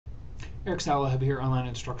Eric Salahab here, online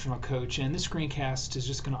instructional coach, and this screencast is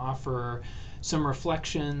just going to offer some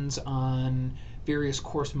reflections on various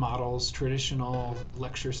course models, traditional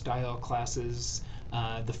lecture style classes,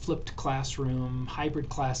 the flipped classroom, hybrid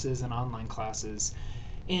classes, and online classes.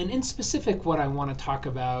 And in specific, what I want to talk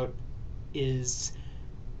about is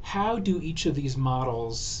how do each of these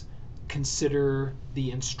models consider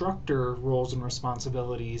the instructor roles and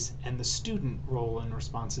responsibilities and the student role and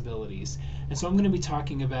responsibilities. And so I'm going to be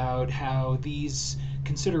talking about how these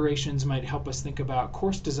considerations might help us think about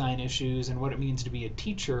course design issues and what it means to be a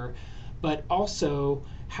teacher, but also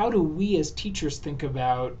how do we as teachers think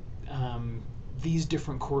about these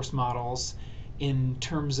different course models in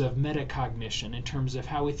terms of metacognition, in terms of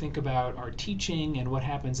how we think about our teaching and what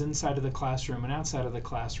happens inside of the classroom and outside of the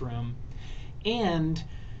classroom, and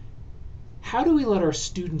how do we let our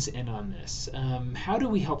students in on this? How do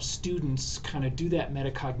we help students kind of do that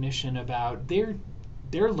metacognition about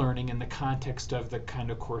their learning in the context of the kind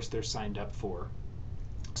of course they're signed up for?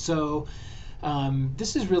 So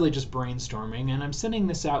this is really just brainstorming, and I'm sending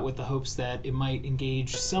this out with the hopes that it might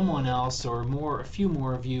engage someone else or a few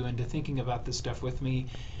more of you into thinking about this stuff with me.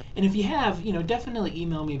 And if you have, definitely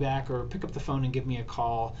email me back or pick up the phone and give me a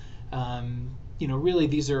call. Really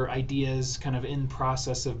these are ideas kind of in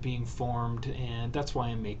process of being formed, and that's why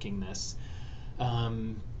I'm making this. All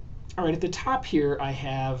right, at the top here I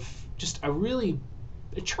have just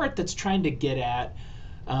a chart that's trying to get at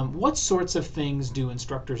what sorts of things do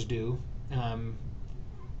instructors do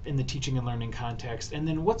in the teaching and learning context, and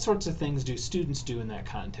then what sorts of things do students do in that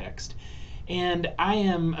context. And I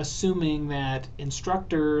am assuming that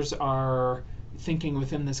instructors are thinking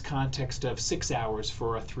within this context of 6 hours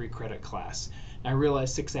for a 3-credit class. I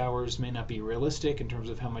realize 6 hours may not be realistic in terms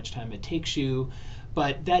of how much time it takes you,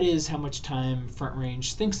 but that is how much time Front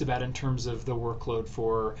Range thinks about in terms of the workload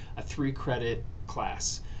for a 3-credit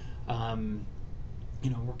class.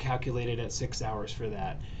 We're calculated at 6 hours for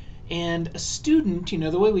that. And a student,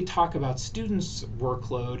 the way we talk about students'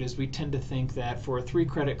 workload is we tend to think that for a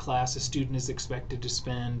 3-credit class, a student is expected to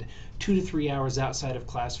spend 2 to 3 hours outside of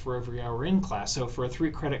class for every hour in class. So for a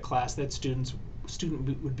 3-credit class, that student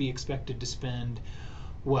would be expected to spend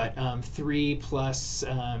 3 plus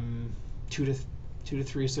 2 to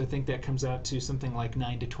 3. So I think that comes out to something like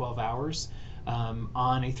 9 to 12 hours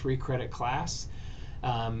on a 3-credit class.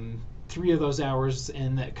 3 of those hours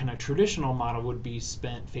in that kind of traditional model would be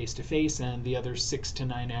spent face-to-face, and the other 6 to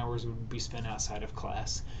 9 hours would be spent outside of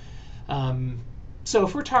class. So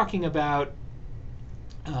if we're talking about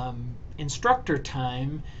instructor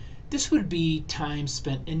time, this would be time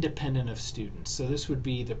spent independent of students. So this would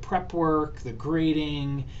be the prep work, the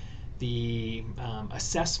grading, the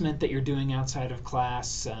assessment that you're doing outside of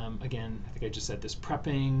class. Again, I think I just said this,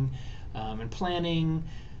 prepping and planning.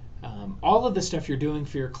 All of the stuff you're doing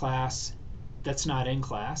for your class that's not in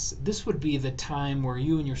class, this would be the time where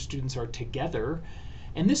you and your students are together,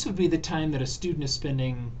 and this would be the time that a student is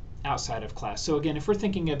spending outside of class. So again, if we're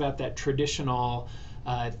thinking about that traditional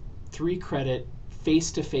 3-credit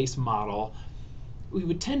face-to-face model, we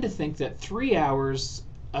would tend to think that 3 hours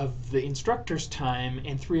of the instructor's time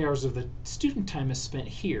and 3 hours of the student time is spent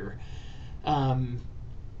here.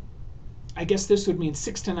 I guess this would mean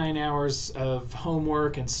 6 to 9 hours of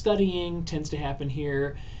homework and studying tends to happen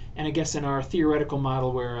here. And I guess in our theoretical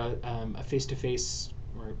model where a face-to-face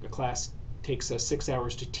or a class takes us 6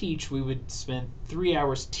 hours to teach, we would spend 3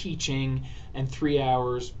 hours teaching and 3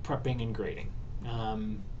 hours prepping and grading,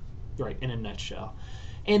 right, in a nutshell.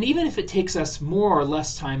 And even if it takes us more or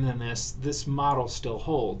less time than this model still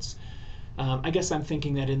holds. I guess I'm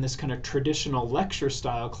thinking that in this kind of traditional lecture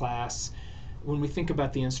style class, when we think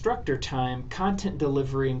about the instructor time, content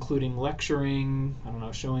delivery, including lecturing,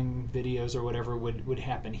 showing videos or whatever would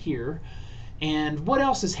happen here. And what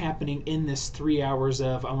else is happening in this 3 hours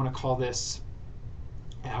of, I want to call this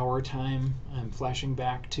hour time? I'm flashing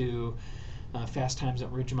back to Fast Times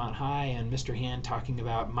at Ridgemont High and Mr. Hand talking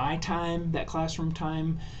about my time, that classroom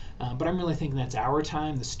time. But I'm really thinking that's our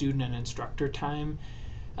time, the student and instructor time.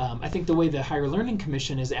 I think the way the Higher Learning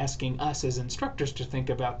Commission is asking us as instructors to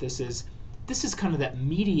think about this is kind of that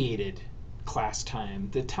mediated class time,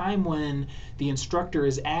 the time when the instructor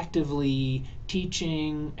is actively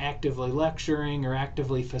teaching, actively lecturing, or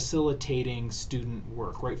actively facilitating student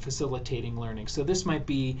work, right? Facilitating learning. So this might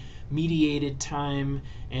be mediated time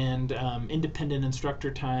and independent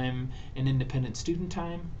instructor time and independent student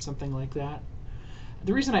time, something like that.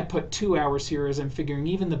 The reason I put 2 hours here is I'm figuring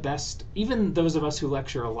even those of us who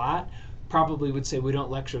lecture a lot probably would say we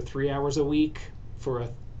don't lecture 3 hours a week for a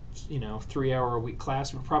 3-hour-a-week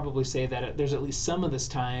class. Would probably say that there's at least some of this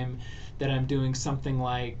time that I'm doing something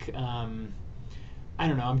like I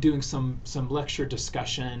don't know, I'm doing some lecture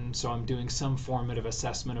discussion, so I'm doing some formative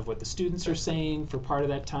assessment of what the students are saying for part of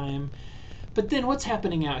that time. But then what's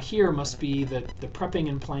happening out here must be the prepping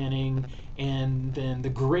and planning, and then the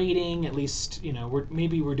grading. At least, you know,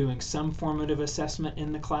 maybe we're doing some formative assessment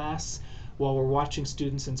in the class while we're watching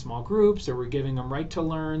students in small groups, or we're giving them right to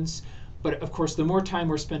learns. But of course, the more time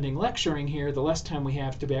we're spending lecturing here, the less time we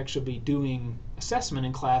have to actually be doing assessment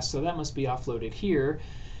in class, so that must be offloaded here.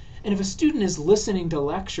 And if a student is listening to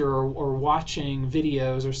lecture or watching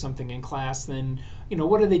videos or something in class, then, you know,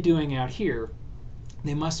 what are they doing out here?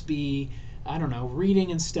 They must be, I don't know,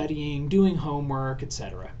 reading and studying, doing homework,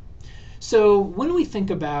 etc. So when we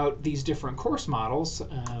think about these different course models,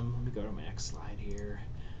 let me go to my next slide here.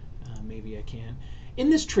 Maybe I can.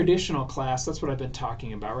 In this traditional class, that's what I've been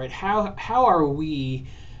talking about, right? How are we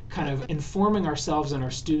kind of informing ourselves and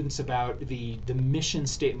our students about the mission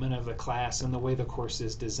statement of the class and the way the course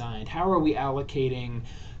is designed? How are we allocating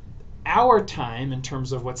our time in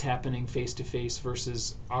terms of what's happening face-to-face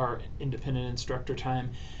versus our independent instructor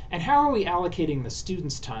time? And how are we allocating the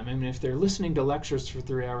students' time? I mean, if they're listening to lectures for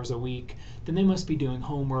 3 hours a week, then they must be doing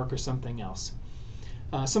homework or something else.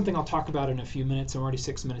 Something I'll talk about in a few minutes. I'm already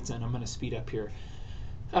 6 minutes in. I'm going to speed up here.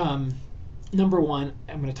 Number one,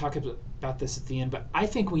 I'm going to talk about this at the end, but I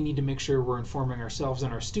think we need to make sure we're informing ourselves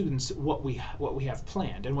and our students what we have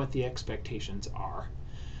planned and what the expectations are.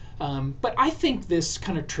 But I think this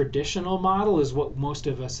kind of traditional model is what most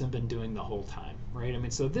of us have been doing the whole time, right? I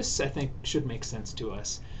mean, so this, I think, should make sense to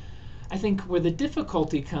us. I think where the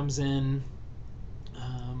difficulty comes in,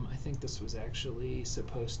 I think this was actually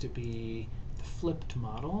supposed to be the flipped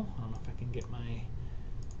model. I don't know if I can get my,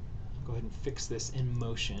 I'll go ahead and fix this in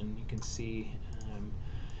motion. You can see.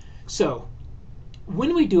 So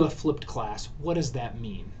when we do a flipped class, what does that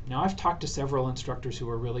mean? Now, I've talked to several instructors who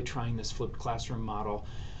are really trying this flipped classroom model.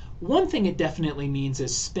 One thing it definitely means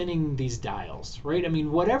is spinning these dials, right? I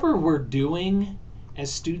mean, whatever we're doing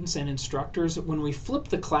as students and instructors, when we flip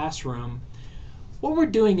the classroom, what we're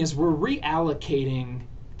doing is we're reallocating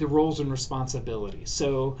the roles and responsibilities.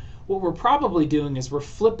 So what we're probably doing is we're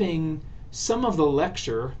flipping some of the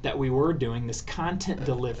lecture that we were doing, this content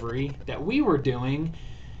delivery that we were doing,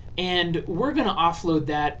 and we're going to offload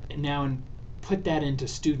that now and put that into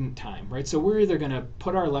student time, right? So we're either going to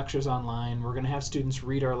put our lectures online, we're going to have students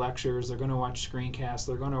read our lectures, they're going to watch screencasts,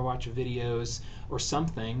 they're going to watch videos or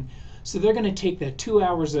something. So they're going to take that 2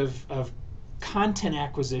 hours of content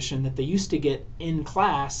acquisition that they used to get in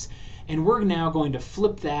class, and we're now going to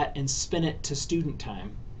flip that and spin it to student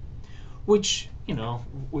time, which, you know,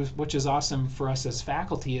 which is awesome for us as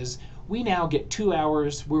faculty, is we now get 2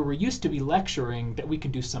 hours where we used to be lecturing that we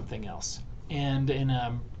can do something else. And in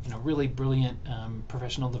a really brilliant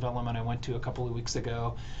professional development I went to a couple of weeks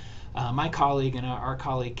ago, my colleague and our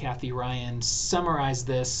colleague Kathy Ryan summarized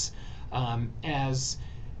this as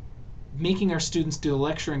making our students do the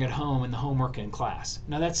lecturing at home and the homework in class.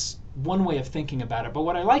 Now that's one way of thinking about it, but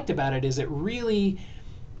what I liked about it is it really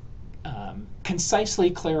concisely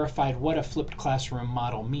clarified what a flipped classroom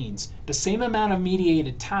model means. The same amount of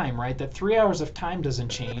mediated time, right? That 3 hours of time doesn't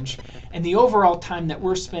change, and the overall time that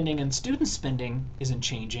we're spending and students spending isn't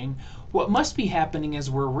changing. What must be happening is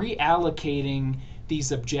we're reallocating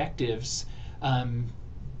these objectives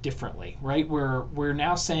differently, right? We're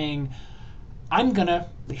now saying,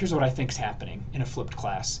 here's what I think is happening in a flipped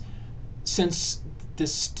class. Since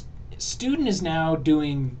this student is now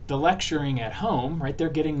doing the lecturing at home, right? They're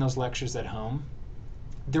getting those lectures at home.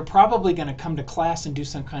 They're probably going to come to class and do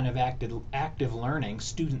some kind of active learning,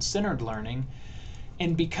 student-centered learning.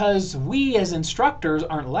 And because we as instructors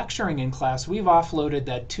aren't lecturing in class, we've offloaded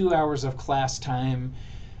that 2 hours of class time.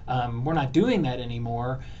 We're not doing that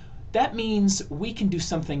anymore. That means we can do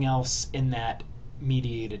something else in that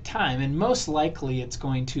mediated time. And most likely it's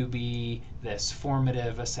going to be this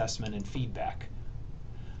formative assessment and feedback.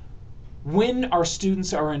 When our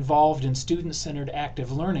students are involved in student-centered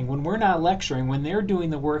active learning, when we're not lecturing, when they're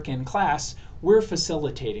doing the work in class, we're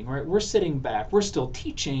facilitating, right? We're sitting back, we're still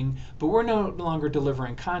teaching, but we're no longer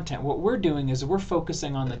delivering content. What we're doing is we're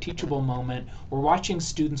focusing on the teachable moment. We're watching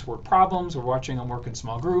students work problems, we're watching them work in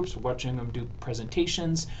small groups, we're watching them do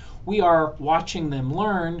presentations. We are watching them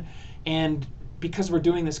learn, and because we're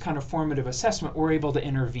doing this kind of formative assessment, we're able to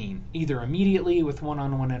intervene, either immediately with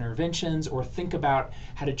one-on-one interventions, or think about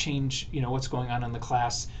how to change, what's going on in the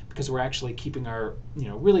class, because we're actually keeping our,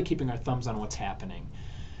 really keeping our thumbs on what's happening.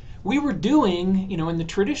 We were doing, in the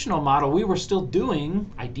traditional model, we were still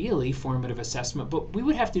doing, ideally, formative assessment, but we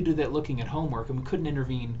would have to do that looking at homework, and we couldn't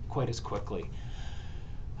intervene quite as quickly.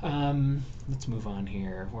 Let's move on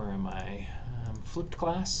here. Where am I? Flipped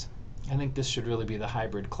class? I think this should really be the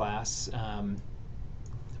hybrid class.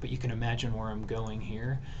 but you can imagine where I'm going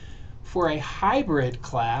here. For a hybrid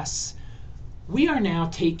class, we are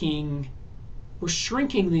now we're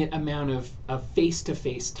shrinking the amount of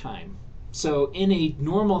face-to-face time. So in a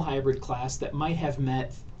normal hybrid class that might have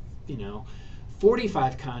met,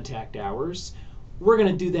 45 contact hours, we're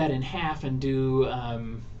going to do that in half and do, I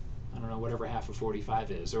don't know, whatever half of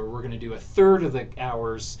 45 is, or we're going to do a third of the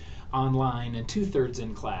hours online and 2/3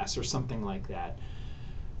 in class, or something like that.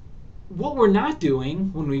 What we're not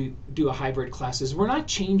doing when we do a hybrid class is we're not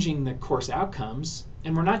changing the course outcomes,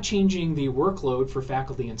 and we're not changing the workload for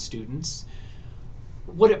faculty and students.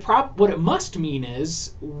 What it must mean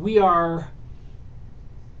is we're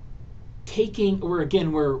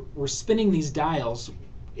spinning these dials.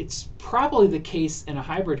 It's probably the case in a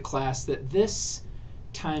hybrid class that this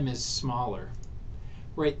time is smaller,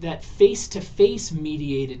 right? That face-to-face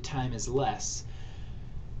mediated time is less.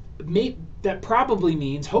 That probably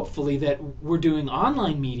means, hopefully, that we're doing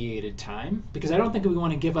online mediated time, because I don't think we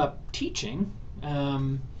want to give up teaching.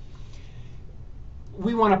 We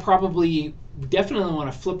definitely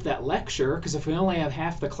want to flip that lecture, because if we only have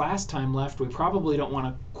half the class time left, we probably don't want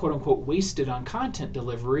to, quote unquote, waste it on content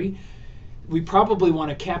delivery. We probably want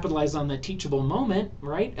to capitalize on the teachable moment,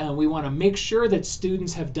 right? We want to make sure that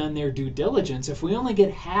students have done their due diligence. If we only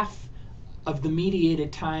get half of the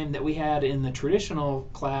mediated time that we had in the traditional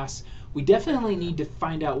class, we definitely need to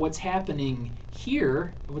find out what's happening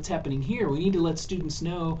here. We need to let students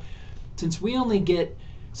know, since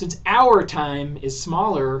our time is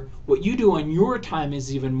smaller, what you do on your time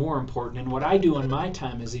is even more important, and what I do on my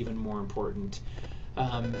time is even more important.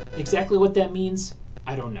 Exactly what that means,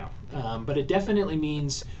 I don't know. But it definitely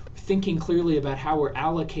means thinking clearly about how we're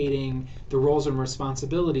allocating the roles and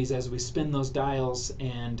responsibilities as we spin those dials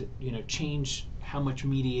and change how much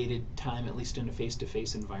mediated time, at least in a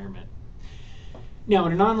face-to-face environment. Now,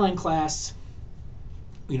 in an online class,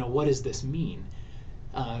 what does this mean?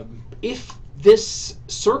 If this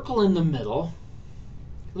circle in the middle,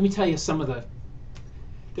 let me tell you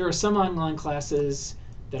there are some online classes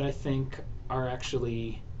that I think are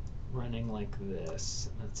actually running like this.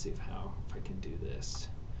 Let's see if I can do this.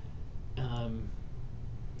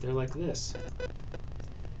 They're like this.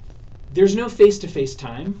 There's no face-to-face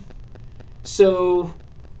time, so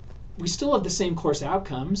we still have the same course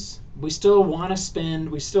outcomes. We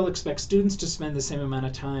still expect students to spend the same amount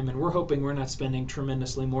of time, and we're hoping we're not spending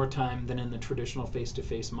tremendously more time than in the traditional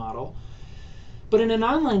face-to-face model. But in an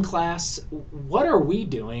online class, what are we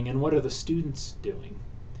doing and what are the students doing?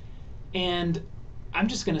 And I'm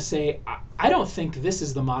just going to say, I don't think this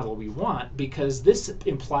is the model we want, because this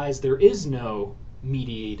implies there is no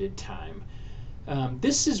mediated time.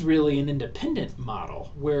 This is really an independent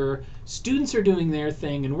model where students are doing their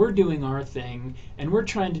thing and we're doing our thing, and we're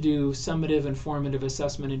trying to do summative and formative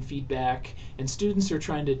assessment and feedback, and students are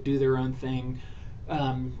trying to do their own thing.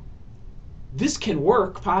 This can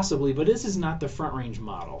work possibly, but this is not the Front Range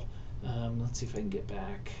model. Let's see if I can get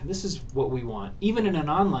back. This is what we want. Even in an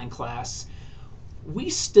online class, we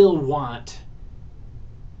still want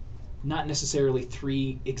not necessarily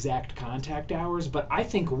 3 exact contact hours, but I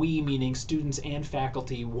think we, meaning students and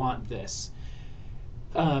faculty, want this.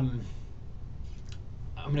 I'm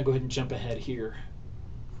going to go ahead and jump ahead here.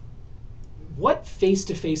 What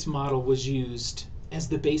face-to-face model was used as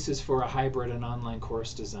the basis for a hybrid and online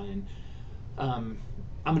course design? I'm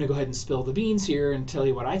going to go ahead and spill the beans here and tell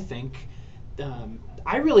you what I think.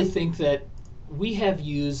 I really think that we have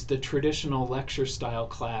used the traditional lecture style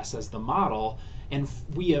class as the model, and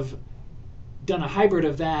we have done a hybrid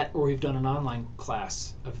of that, or we've done an online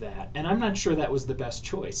class of that. And I'm not sure that was the best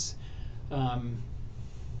choice.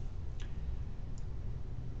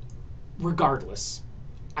 Regardless,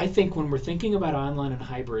 I think when we're thinking about online and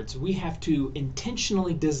hybrids, we have to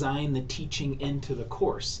intentionally design the teaching into the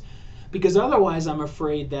course, because otherwise I'm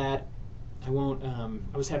afraid that I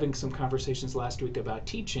was having some conversations last week about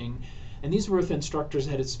teaching, and these were with instructors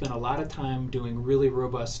that had spent a lot of time doing really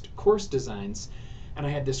robust course designs. And I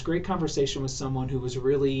had this great conversation with someone who was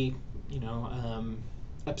really,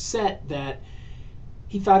 upset that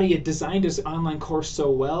he thought he had designed his online course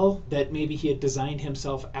so well that maybe he had designed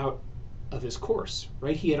himself out of his course,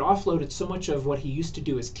 right? He had offloaded so much of what he used to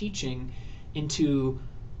do as teaching into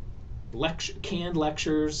canned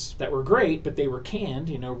lectures that were great, but they were canned,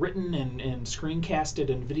 written and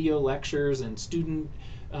screencasted and video lectures and student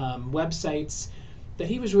websites, that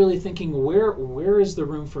he was really thinking, where is the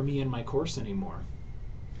room for me in my course anymore?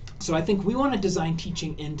 So I think we want to design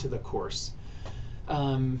teaching into the course.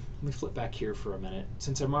 Let me flip back here for a minute.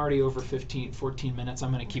 Since I'm already over 14 minutes,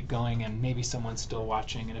 I'm going to keep going, and maybe someone's still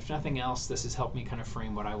watching. And if nothing else, this has helped me kind of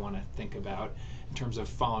frame what I want to think about in terms of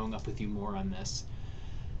following up with you more on this.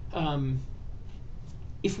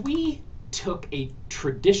 if we took a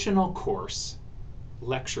traditional course,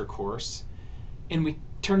 lecture course, and we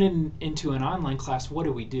turn it into an online class, what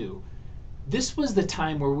do? This was the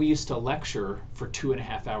time where we used to lecture for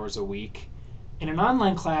 2.5 hours a week. In an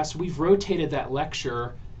online class, we've rotated that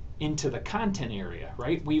lecture into the content area,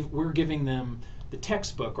 right? We're giving them the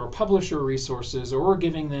textbook or publisher resources, or we're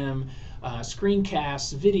giving them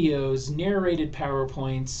screencasts, videos, narrated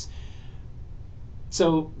PowerPoints.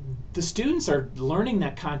 So the students are learning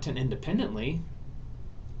that content independently.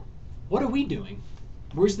 What are we doing?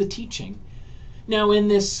 Where's the teaching? Now, in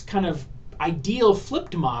this kind of ideal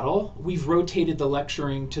flipped model, we've rotated the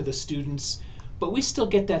lecturing to the students, but we still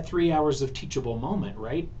get that 3 hours of teachable moment,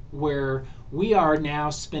 right? Where we are now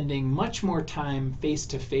spending much more time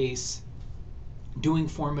face-to-face doing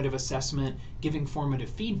formative assessment, giving formative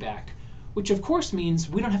feedback, which of course means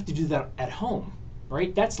we don't have to do that at home,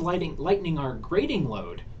 right? That's lightening our grading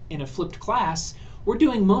load. In a flipped class, we're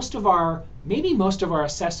doing maybe most of our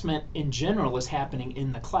assessment in general is happening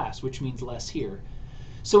in the class, which means less here.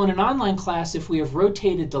 So in an online class, if we have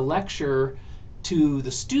rotated the lecture to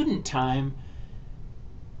the student time,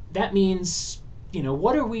 that means,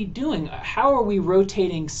 what are we doing? How are we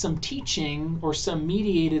rotating some teaching or some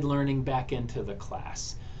mediated learning back into the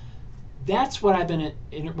class? That's what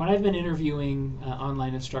when I've been interviewing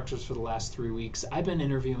online instructors for the last 3 weeks, I've been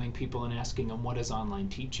interviewing people and asking them, what is online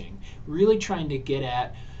teaching? Really trying to get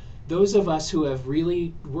at those of us who have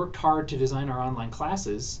really worked hard to design our online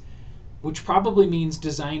classes, which probably means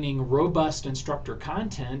designing robust instructor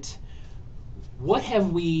content. What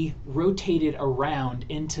have we rotated around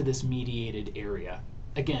into this mediated area?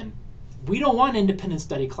 Again, we don't want independent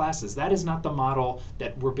study classes. That is not the model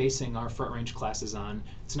that we're basing our Front Range classes on.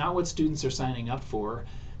 It's not what students are signing up for.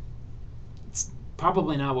 It's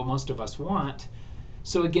probably not what most of us want.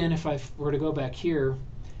 So again, if I were to go back here,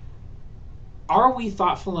 are we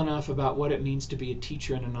thoughtful enough about what it means to be a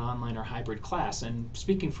teacher in an online or hybrid class? And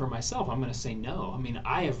speaking for myself, I'm going to say no. I mean,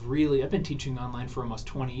 I've been teaching online for almost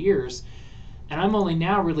 20 years, and I'm only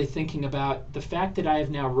now really thinking about the fact that I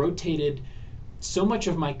have now rotated so much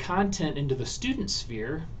of my content into the student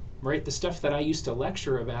sphere, right? The stuff that I used to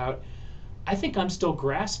lecture about, I think I'm still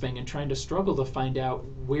grasping and trying to struggle to find out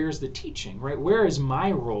where's the teaching, right? Where is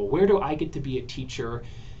my role? Where do I get to be a teacher?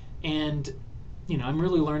 And I'm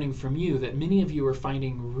really learning from you that many of you are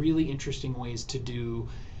finding really interesting ways to do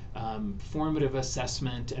formative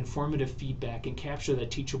assessment and formative feedback and capture that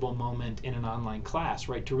teachable moment in an online class,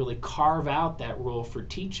 right? To really carve out that role for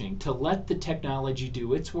teaching, to let the technology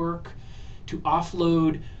do its work, to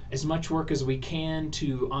offload as much work as we can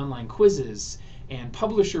to online quizzes and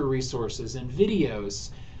publisher resources and videos.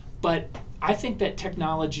 But I think that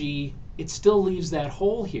technology, it still leaves that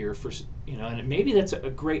hole here for, and maybe that's a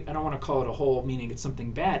great, I don't want to call it a hole meaning it's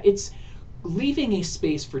something bad. It's leaving a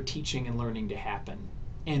space for teaching and learning to happen.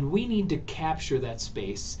 And we need to capture that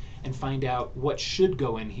space and find out what should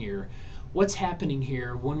go in here, what's happening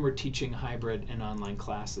here when we're teaching hybrid and online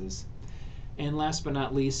classes. And last but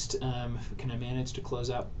not least, can I manage to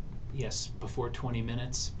close out? Yes, before 20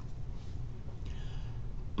 minutes.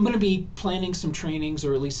 I'm going to be planning some trainings,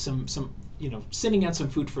 or at least some sending out some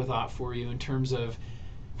food for thought for you in terms of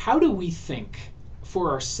how do we think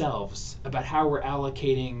for ourselves about how we're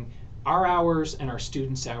allocating our hours and our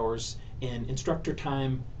students' hours in instructor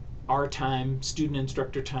time, our time, student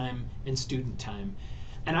instructor time, and student time.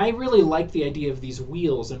 And I really like the idea of these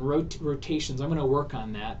wheels and rotations. I'm going to work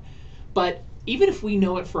on that. But even if we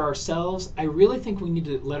know it for ourselves, I really think we need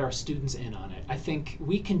to let our students in on it. I think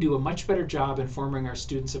we can do a much better job informing our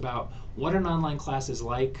students about what an online class is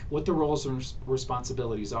like, what the roles and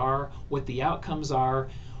responsibilities are, what the outcomes are,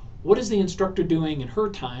 what is the instructor doing in her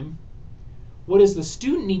time, what does the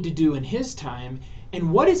student need to do in his time,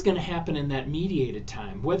 and what is going to happen in that mediated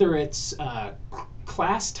time, whether it's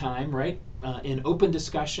class time, right, in open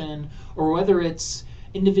discussion, or whether it's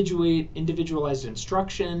individualized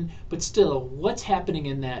instruction, but still, what's happening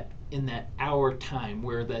in that hour time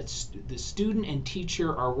where the student and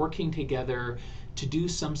teacher are working together to do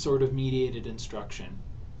some sort of mediated instruction.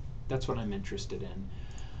 That's what I'm interested in.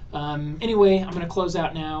 Anyway, I'm going to close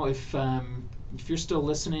out now. If you're still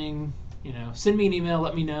listening, send me an email,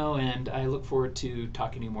 let me know, and I look forward to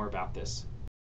talking to you more about this.